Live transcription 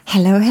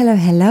Hello, hello,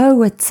 hello.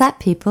 What's up,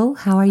 people?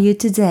 How are you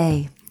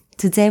today?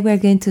 Today we're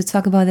going to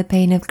talk about the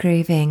pain of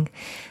grieving.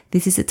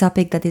 This is a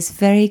topic that is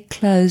very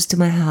close to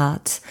my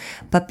heart.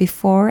 But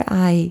before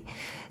I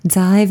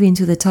dive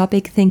into the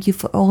topic, thank you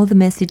for all the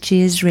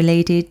messages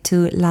related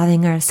to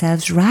loving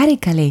ourselves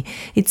radically.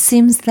 It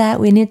seems that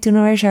we need to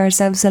nourish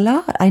ourselves a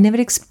lot. I never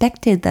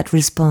expected that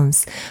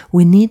response.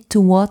 We need to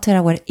water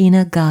our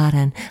inner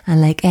garden,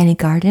 and like any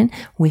garden,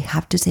 we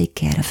have to take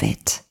care of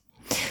it.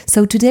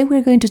 So today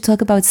we're going to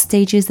talk about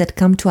stages that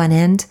come to an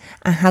end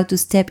and how to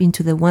step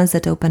into the ones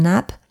that open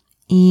up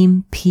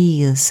in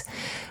peace.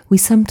 We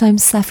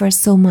sometimes suffer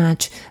so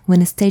much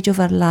when a stage of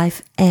our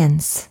life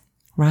ends,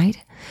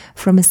 right?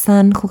 From a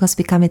son who has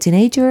become a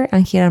teenager,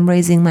 and here I'm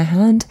raising my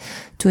hand,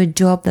 to a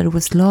job that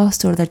was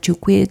lost or that you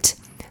quit,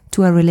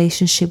 to a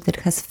relationship that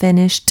has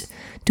finished,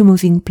 to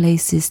moving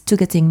places, to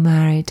getting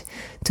married,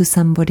 to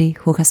somebody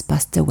who has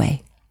passed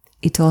away.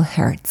 It all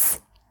hurts.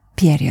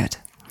 Period.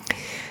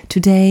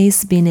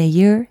 Today's been a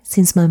year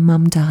since my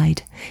mom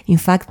died. In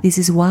fact, this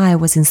is why I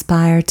was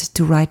inspired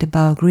to write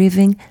about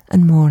grieving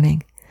and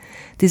mourning.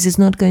 This is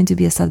not going to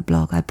be a sad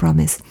blog, I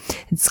promise.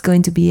 It's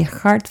going to be a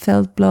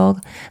heartfelt blog,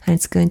 and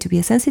it's going to be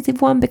a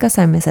sensitive one because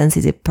I'm a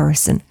sensitive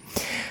person.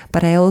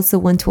 But I also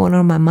want to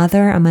honor my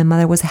mother, and my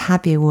mother was a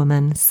happy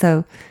woman.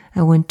 So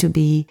I want to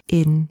be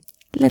in,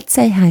 let's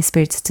say, high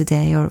spirits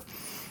today or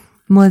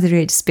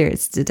moderate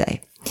spirits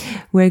today.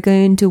 We're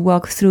going to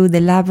walk through the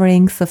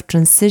labyrinth of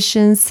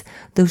transitions,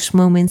 those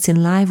moments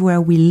in life where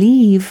we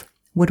leave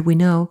what we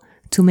know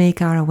to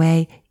make our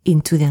way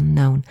into the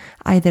unknown,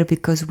 either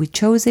because we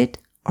chose it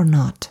or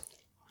not.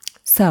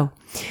 So,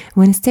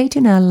 when a stage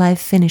in our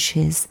life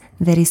finishes,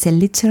 there is a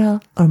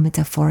literal or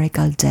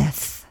metaphorical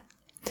death.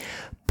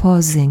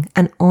 Pausing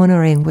and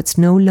honoring what's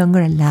no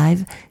longer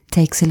alive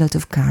takes a lot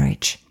of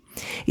courage.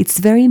 It's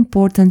very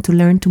important to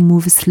learn to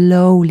move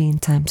slowly in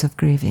times of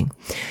grieving.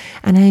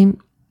 And I'm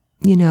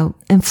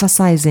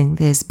emphasizing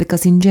this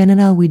because in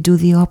general we do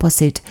the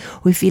opposite.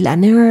 We feel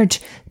an urge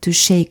to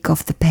shake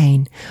off the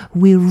pain.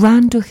 We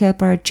run to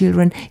help our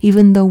children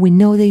even though we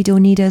know they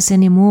don't need us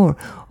anymore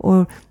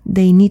or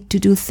they need to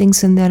do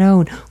things on their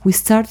own. We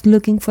start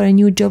looking for a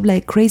new job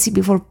like crazy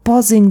before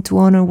pausing to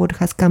honor what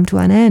has come to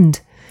an end.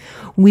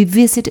 We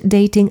visit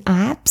dating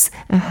apps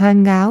and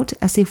hang out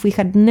as if we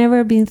had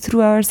never been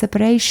through our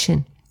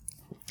separation.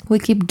 We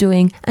keep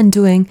doing and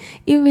doing,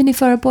 even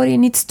if our body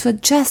needs to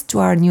adjust to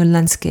our new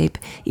landscape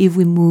if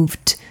we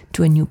moved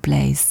to a new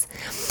place.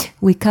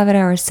 We cover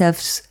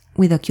ourselves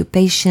with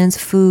occupations,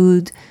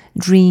 food,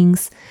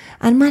 drinks,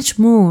 and much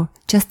more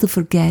just to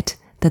forget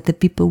that the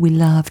people we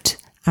loved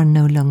are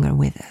no longer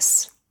with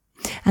us.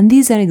 And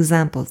these are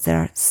examples. There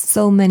are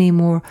so many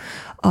more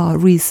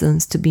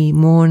reasons to be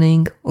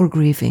mourning or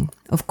grieving,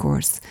 of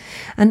course.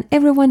 And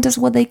everyone does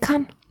what they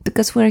can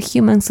because we're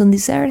humans on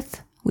this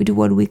earth. We do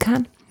what we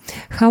can.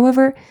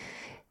 However,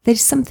 there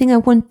is something I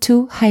want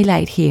to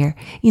highlight here.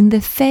 In the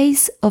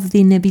face of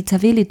the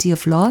inevitability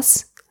of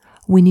loss,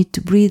 we need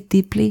to breathe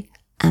deeply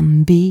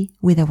and be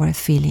with our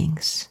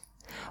feelings.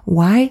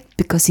 Why?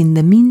 Because in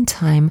the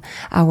meantime,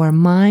 our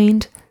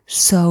mind,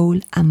 soul,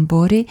 and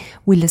body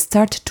will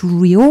start to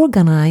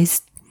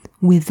reorganize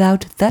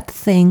without that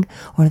thing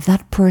or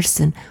that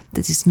person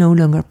that is no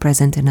longer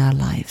present in our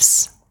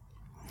lives.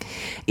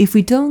 If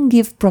we don't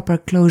give proper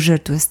closure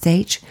to a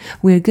stage,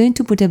 we are going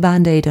to put a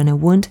band-aid on a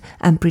wound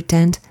and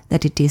pretend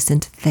that it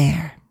isn't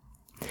there.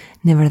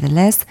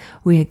 Nevertheless,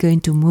 we are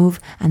going to move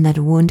and that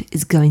wound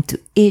is going to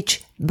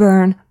itch,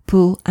 burn,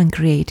 pull and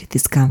create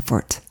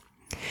discomfort.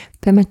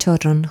 Pema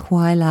Chodron, who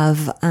I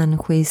love and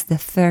who is the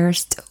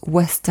first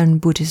Western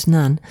Buddhist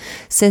nun,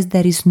 says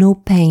there is no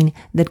pain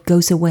that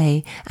goes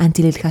away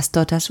until it has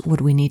taught us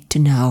what we need to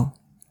know.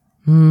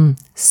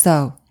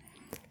 So,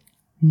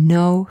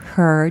 no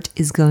hurt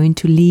is going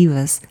to leave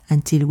us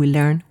until we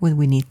learn what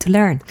we need to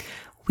learn.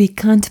 We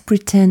can't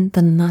pretend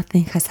that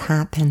nothing has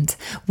happened.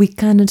 We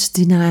cannot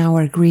deny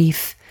our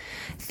grief.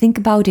 Think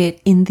about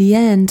it. In the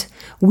end,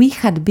 we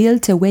had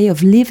built a way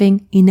of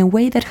living in a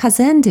way that has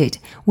ended.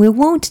 We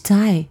won't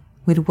die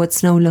with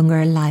what's no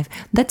longer alive.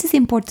 That is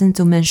important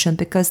to mention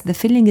because the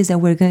feeling is that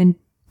we're going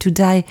to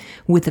die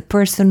with the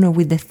person or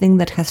with the thing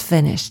that has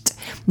finished.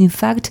 In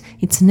fact,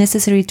 it's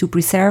necessary to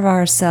preserve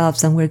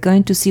ourselves, and we're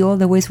going to see all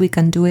the ways we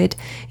can do it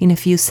in a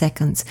few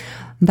seconds.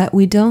 But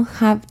we don't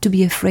have to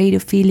be afraid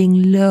of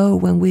feeling low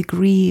when we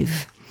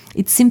grieve.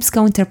 It seems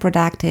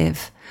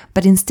counterproductive,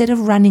 but instead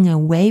of running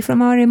away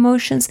from our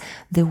emotions,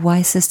 the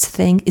wisest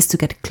thing is to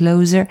get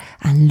closer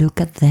and look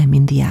at them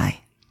in the eye.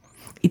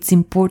 It's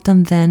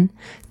important then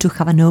to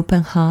have an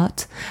open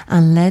heart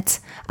and let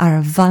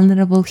our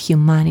vulnerable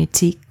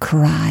humanity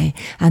cry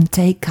and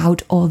take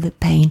out all the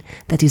pain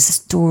that is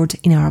stored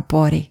in our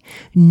body.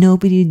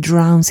 Nobody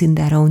drowns in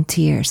their own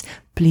tears.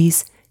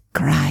 Please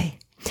cry.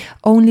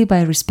 Only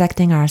by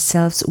respecting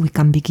ourselves we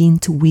can begin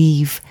to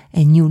weave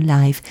a new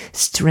life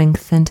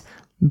strengthened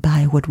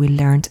by what we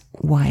learned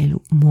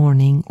while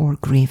mourning or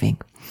grieving.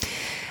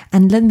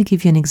 And let me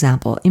give you an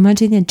example.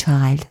 Imagine a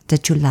child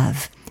that you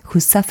love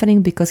who's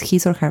suffering because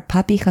his or her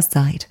puppy has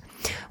died.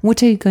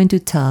 What are you going to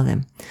tell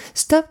them?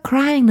 Stop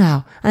crying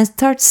now and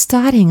start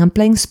studying and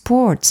playing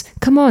sports.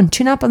 Come on,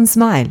 chin up and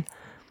smile.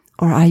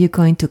 Or are you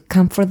going to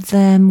comfort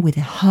them with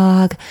a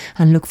hug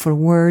and look for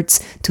words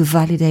to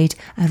validate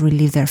and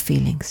relieve their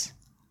feelings?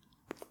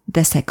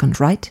 The second,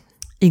 right?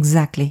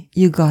 Exactly,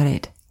 you got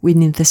it. We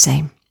need the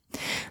same.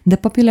 The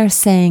popular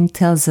saying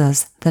tells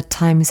us that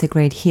time is a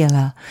great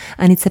healer,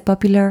 and it's a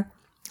popular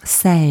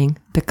saying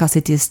because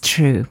it is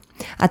true.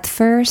 At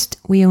first,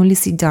 we only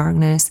see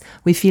darkness,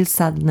 we feel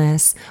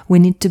sadness, we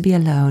need to be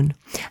alone.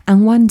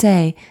 And one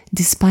day,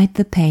 despite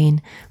the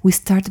pain, we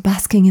start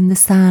basking in the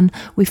sun,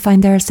 we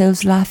find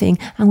ourselves laughing,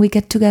 and we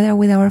get together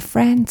with our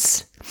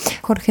friends.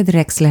 Jorge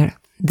Drexler,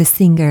 the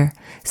singer,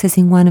 says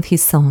in one of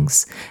his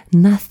songs,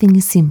 "Nothing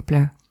is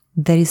simpler.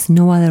 There is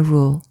no other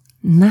rule.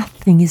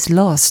 Nothing is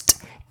lost.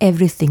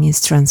 Everything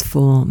is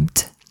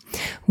transformed."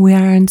 We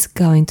aren't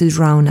going to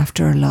drown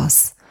after a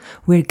loss.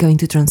 We're going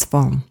to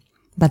transform.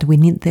 But we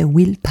need the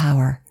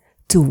willpower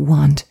to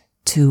want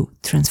to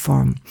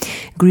transform.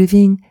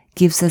 Grieving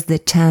gives us the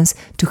chance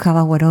to have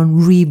our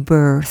own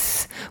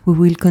rebirth. We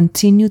will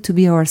continue to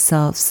be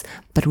ourselves,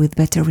 but with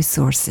better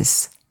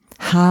resources.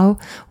 How?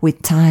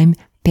 With time,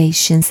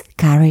 patience,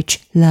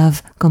 courage,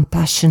 love,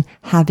 compassion,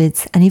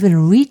 habits, and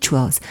even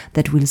rituals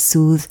that will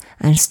soothe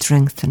and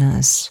strengthen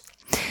us.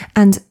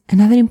 And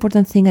another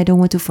important thing I don't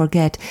want to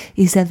forget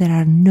is that there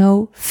are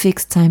no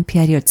fixed time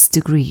periods to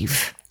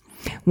grieve.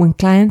 When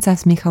clients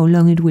ask me how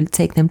long it will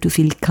take them to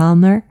feel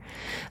calmer,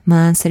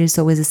 my answer is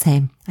always the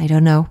same. I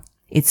don't know.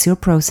 It's your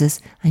process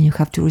and you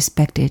have to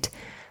respect it.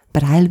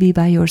 But I'll be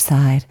by your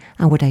side,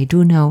 and what I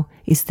do know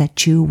is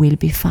that you will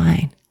be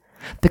fine.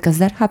 Because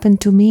that happened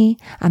to me,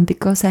 and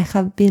because I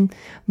have been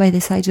by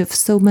the side of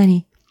so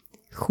many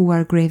who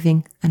are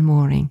grieving and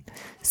mourning.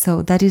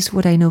 So that is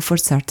what I know for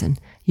certain.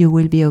 You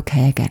will be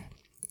okay again.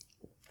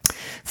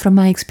 From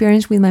my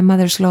experience with my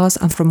mother's loss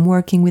and from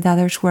working with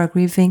others who are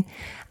grieving,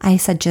 I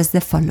suggest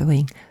the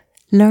following.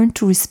 Learn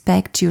to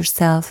respect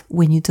yourself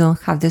when you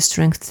don't have the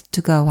strength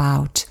to go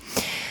out.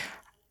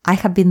 I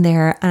have been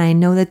there, and I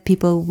know that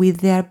people with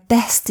their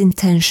best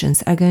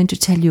intentions are going to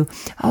tell you,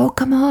 "Oh,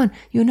 come on,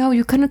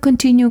 you cannot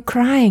continue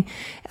crying.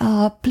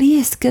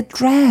 Please get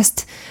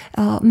dressed.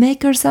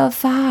 Make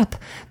yourself up.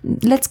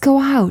 Let's go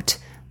out."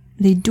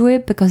 They do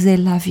it because they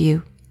love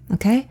you,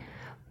 okay?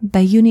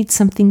 But you need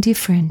something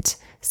different.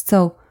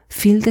 So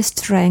feel the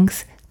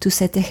strength to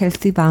set a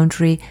healthy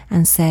boundary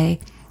and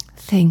say,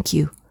 "Thank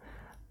you,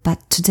 but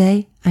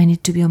today I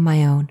need to be on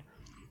my own.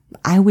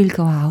 I will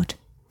go out,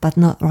 but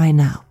not right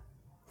now."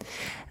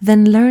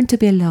 Then learn to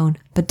be alone,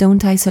 but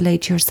don't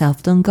isolate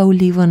yourself. Don't go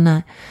live on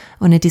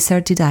a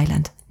deserted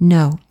island.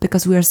 No,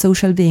 because we are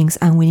social beings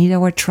and we need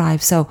our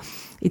tribe. So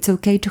it's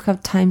okay to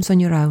have times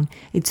on your own.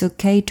 It's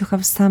okay to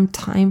have some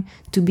time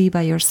to be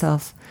by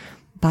yourself.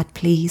 But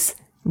please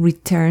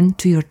return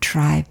to your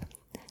tribe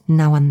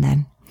now and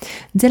then.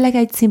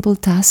 Delegate simple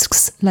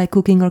tasks like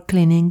cooking or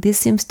cleaning. This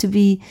seems to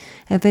be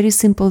a very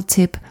simple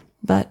tip,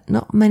 but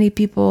not many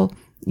people,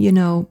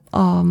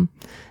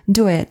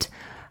 do it.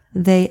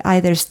 They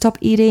either stop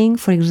eating,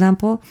 for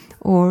example,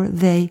 or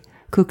they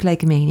cook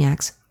like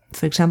maniacs,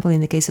 for example,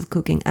 in the case of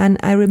cooking. And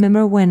I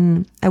remember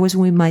when I was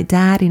with my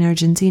dad in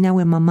Argentina,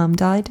 when my mom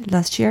died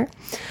last year,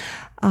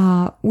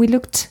 we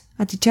looked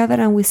at each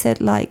other and we said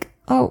like,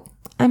 "Oh,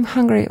 I'm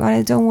hungry, but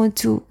I don't want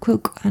to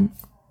cook." And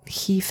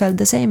he felt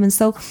the same. And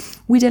so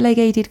we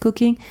delegated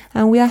cooking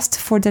and we asked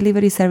for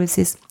delivery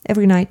services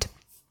every night.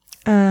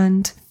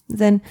 And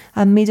then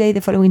at midday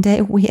the following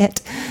day we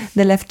ate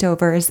the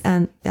leftovers,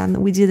 and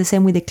we did the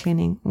same with the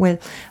cleaning. Well,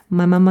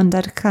 my mom and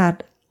dad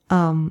had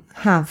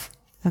have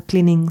a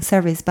cleaning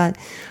service, but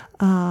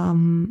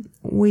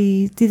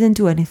we didn't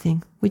do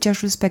anything. We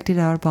just respected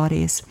our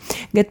bodies.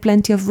 Get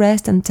plenty of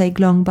rest and take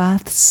long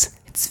baths.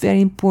 It's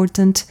very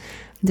important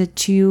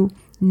that you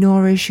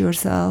nourish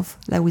yourself,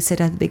 like we said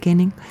at the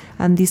beginning,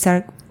 and these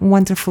are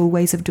wonderful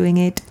ways of doing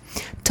it.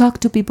 Talk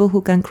to people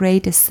who can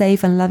create a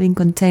safe and loving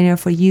container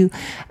for you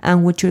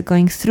and what you're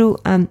going through.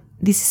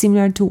 This is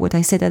similar to what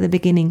I said at the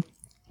beginning.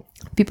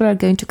 People are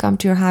going to come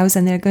to your house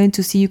and they're going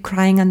to see you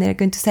crying and they're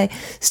going to say,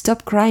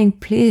 "Stop crying,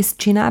 please,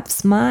 chin up,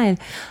 smile.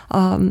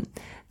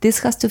 This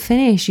has to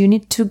finish. You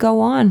need to go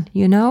on,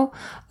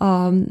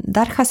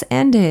 that has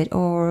ended,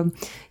 or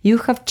you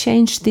have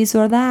changed this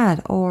or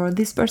that, or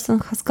this person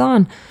has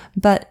gone,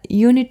 but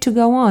you need to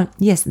go on."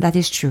 Yes, that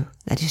is true.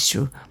 That is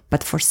true.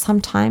 But for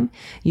some time,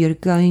 you're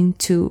going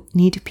to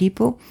need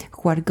people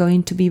who are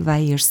going to be by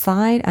your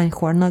side and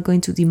who are not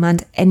going to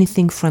demand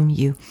anything from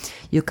you.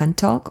 You can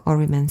talk or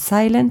remain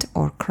silent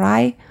or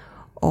cry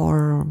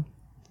or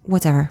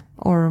whatever,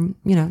 or,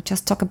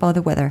 just talk about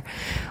the weather.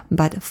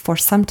 But for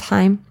some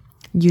time,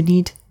 you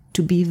need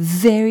to be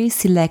very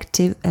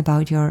selective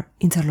about your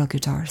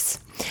interlocutors.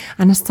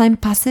 And as time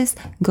passes,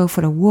 go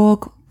for a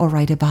walk or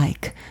ride a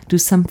bike. Do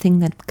something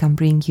that can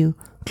bring you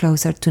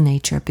closer to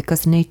nature,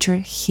 because nature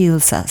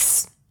heals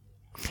us.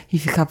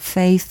 If you have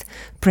faith,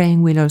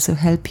 praying will also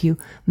help you.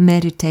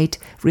 Meditate.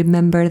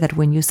 Remember that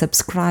when you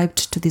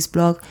subscribed to this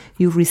blog,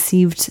 you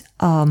received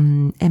a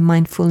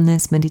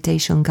mindfulness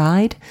meditation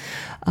guide.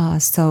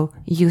 So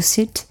use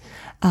it.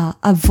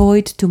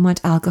 Avoid too much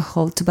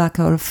alcohol,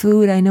 tobacco, or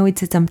food. I know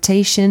it's a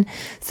temptation,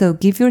 so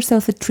give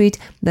yourself a treat,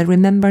 but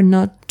remember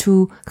not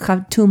to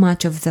have too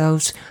much of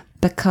those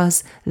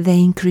because they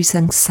increase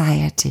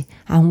anxiety.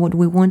 And what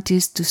we want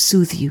is to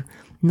soothe you,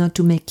 not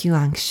to make you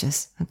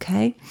anxious,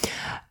 okay?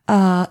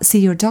 See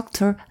your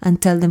doctor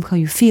and tell them how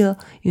you feel.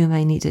 You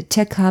might need a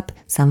checkup,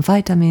 some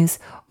vitamins,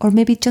 or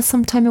maybe just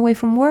some time away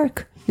from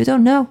work. You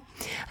don't know.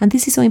 And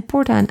this is so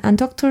important. And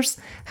doctors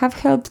have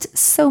helped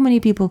so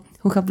many people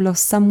who have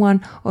lost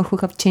someone or who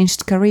have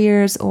changed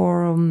careers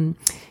or,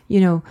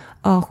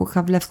 who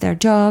have left their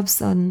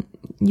jobs, and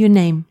you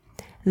name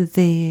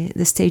the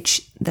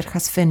stage that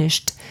has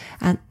finished,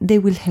 and they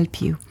will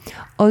help you.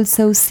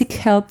 Also, seek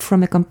help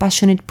from a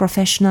compassionate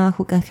professional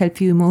who can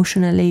help you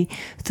emotionally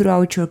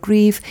throughout your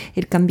grief.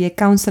 It can be a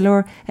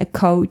counselor, a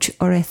coach,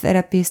 or a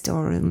therapist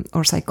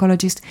or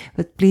psychologist,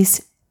 but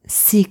please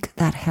seek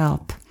that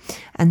help.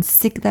 And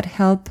seek that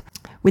help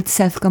with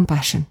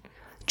self-compassion.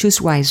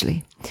 Choose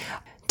wisely.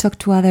 Talk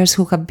to others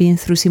who have been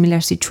through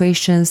similar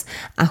situations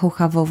and who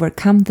have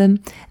overcome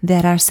them.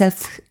 There are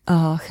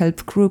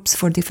self-help groups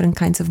for different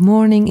kinds of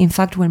mourning. In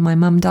fact, when my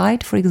mom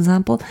died, for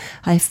example,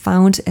 I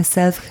found a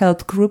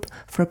self-help group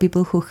for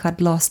people who had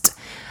lost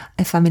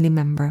a family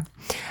member.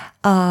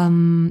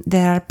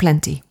 There are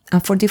plenty,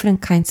 and for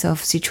different kinds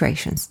of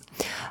situations.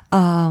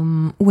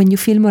 When you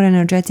feel more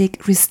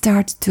energetic,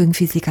 restart doing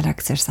physical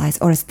exercise,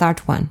 or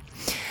start one.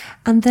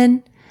 And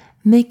then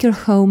make your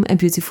home a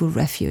beautiful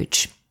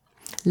refuge.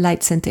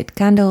 Light scented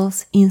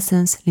candles,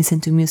 incense,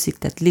 listen to music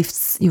that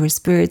lifts your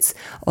spirits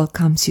or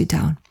calms you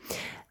down.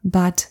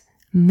 But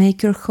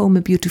make your home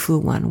a beautiful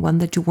one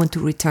that you want to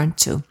return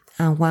to,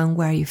 and one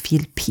where you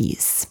feel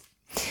peace.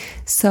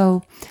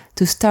 So,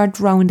 to start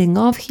rounding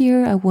off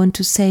here, I want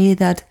to say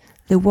that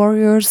the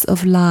warriors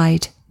of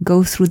light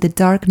go through the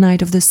dark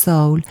night of the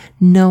soul,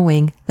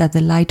 knowing that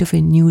the light of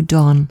a new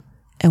dawn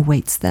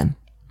awaits them.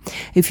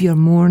 If you're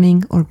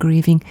mourning or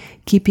grieving,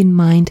 keep in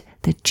mind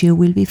that you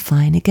will be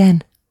fine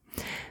again.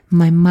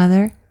 My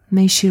mother,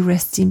 may she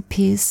rest in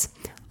peace,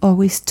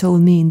 always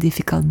told me in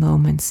difficult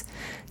moments,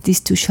 "This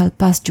too shall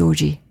pass,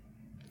 Georgie.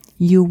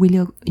 You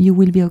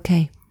will be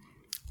okay.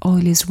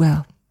 All is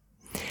well."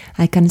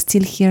 I can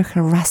still hear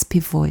her raspy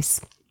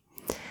voice.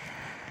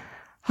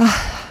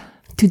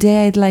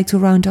 Today I'd like to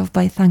round off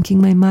by thanking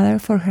my mother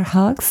for her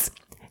hugs,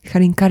 her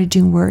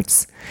encouraging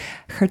words,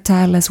 her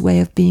tireless way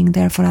of being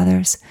there for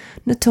others,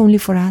 not only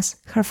for us,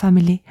 her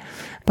family,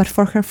 but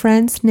for her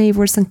friends,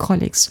 neighbors, and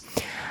colleagues.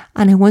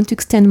 And I want to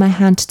extend my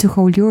hand to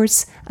hold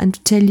yours and to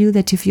tell you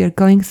that if you're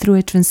going through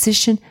a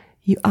transition,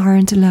 you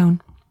aren't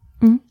alone.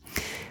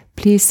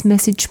 Please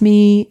message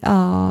me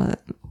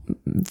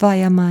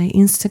via my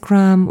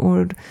Instagram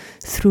or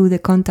through the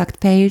contact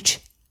page,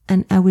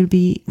 and I will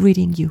be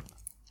reading you.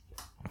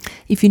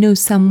 If you know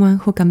someone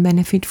who can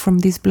benefit from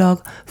this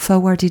blog,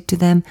 forward it to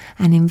them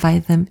and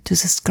invite them to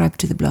subscribe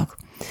to the blog.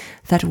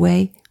 That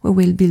way, we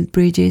will build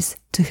bridges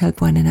to help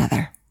one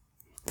another.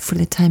 For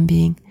the time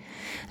being,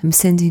 I'm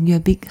sending you a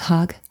big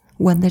hug,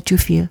 one that you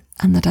feel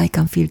and that I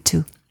can feel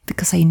too,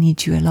 because I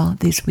need you a lot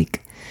this week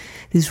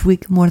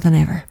more than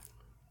ever.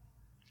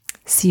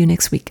 See you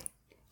next week.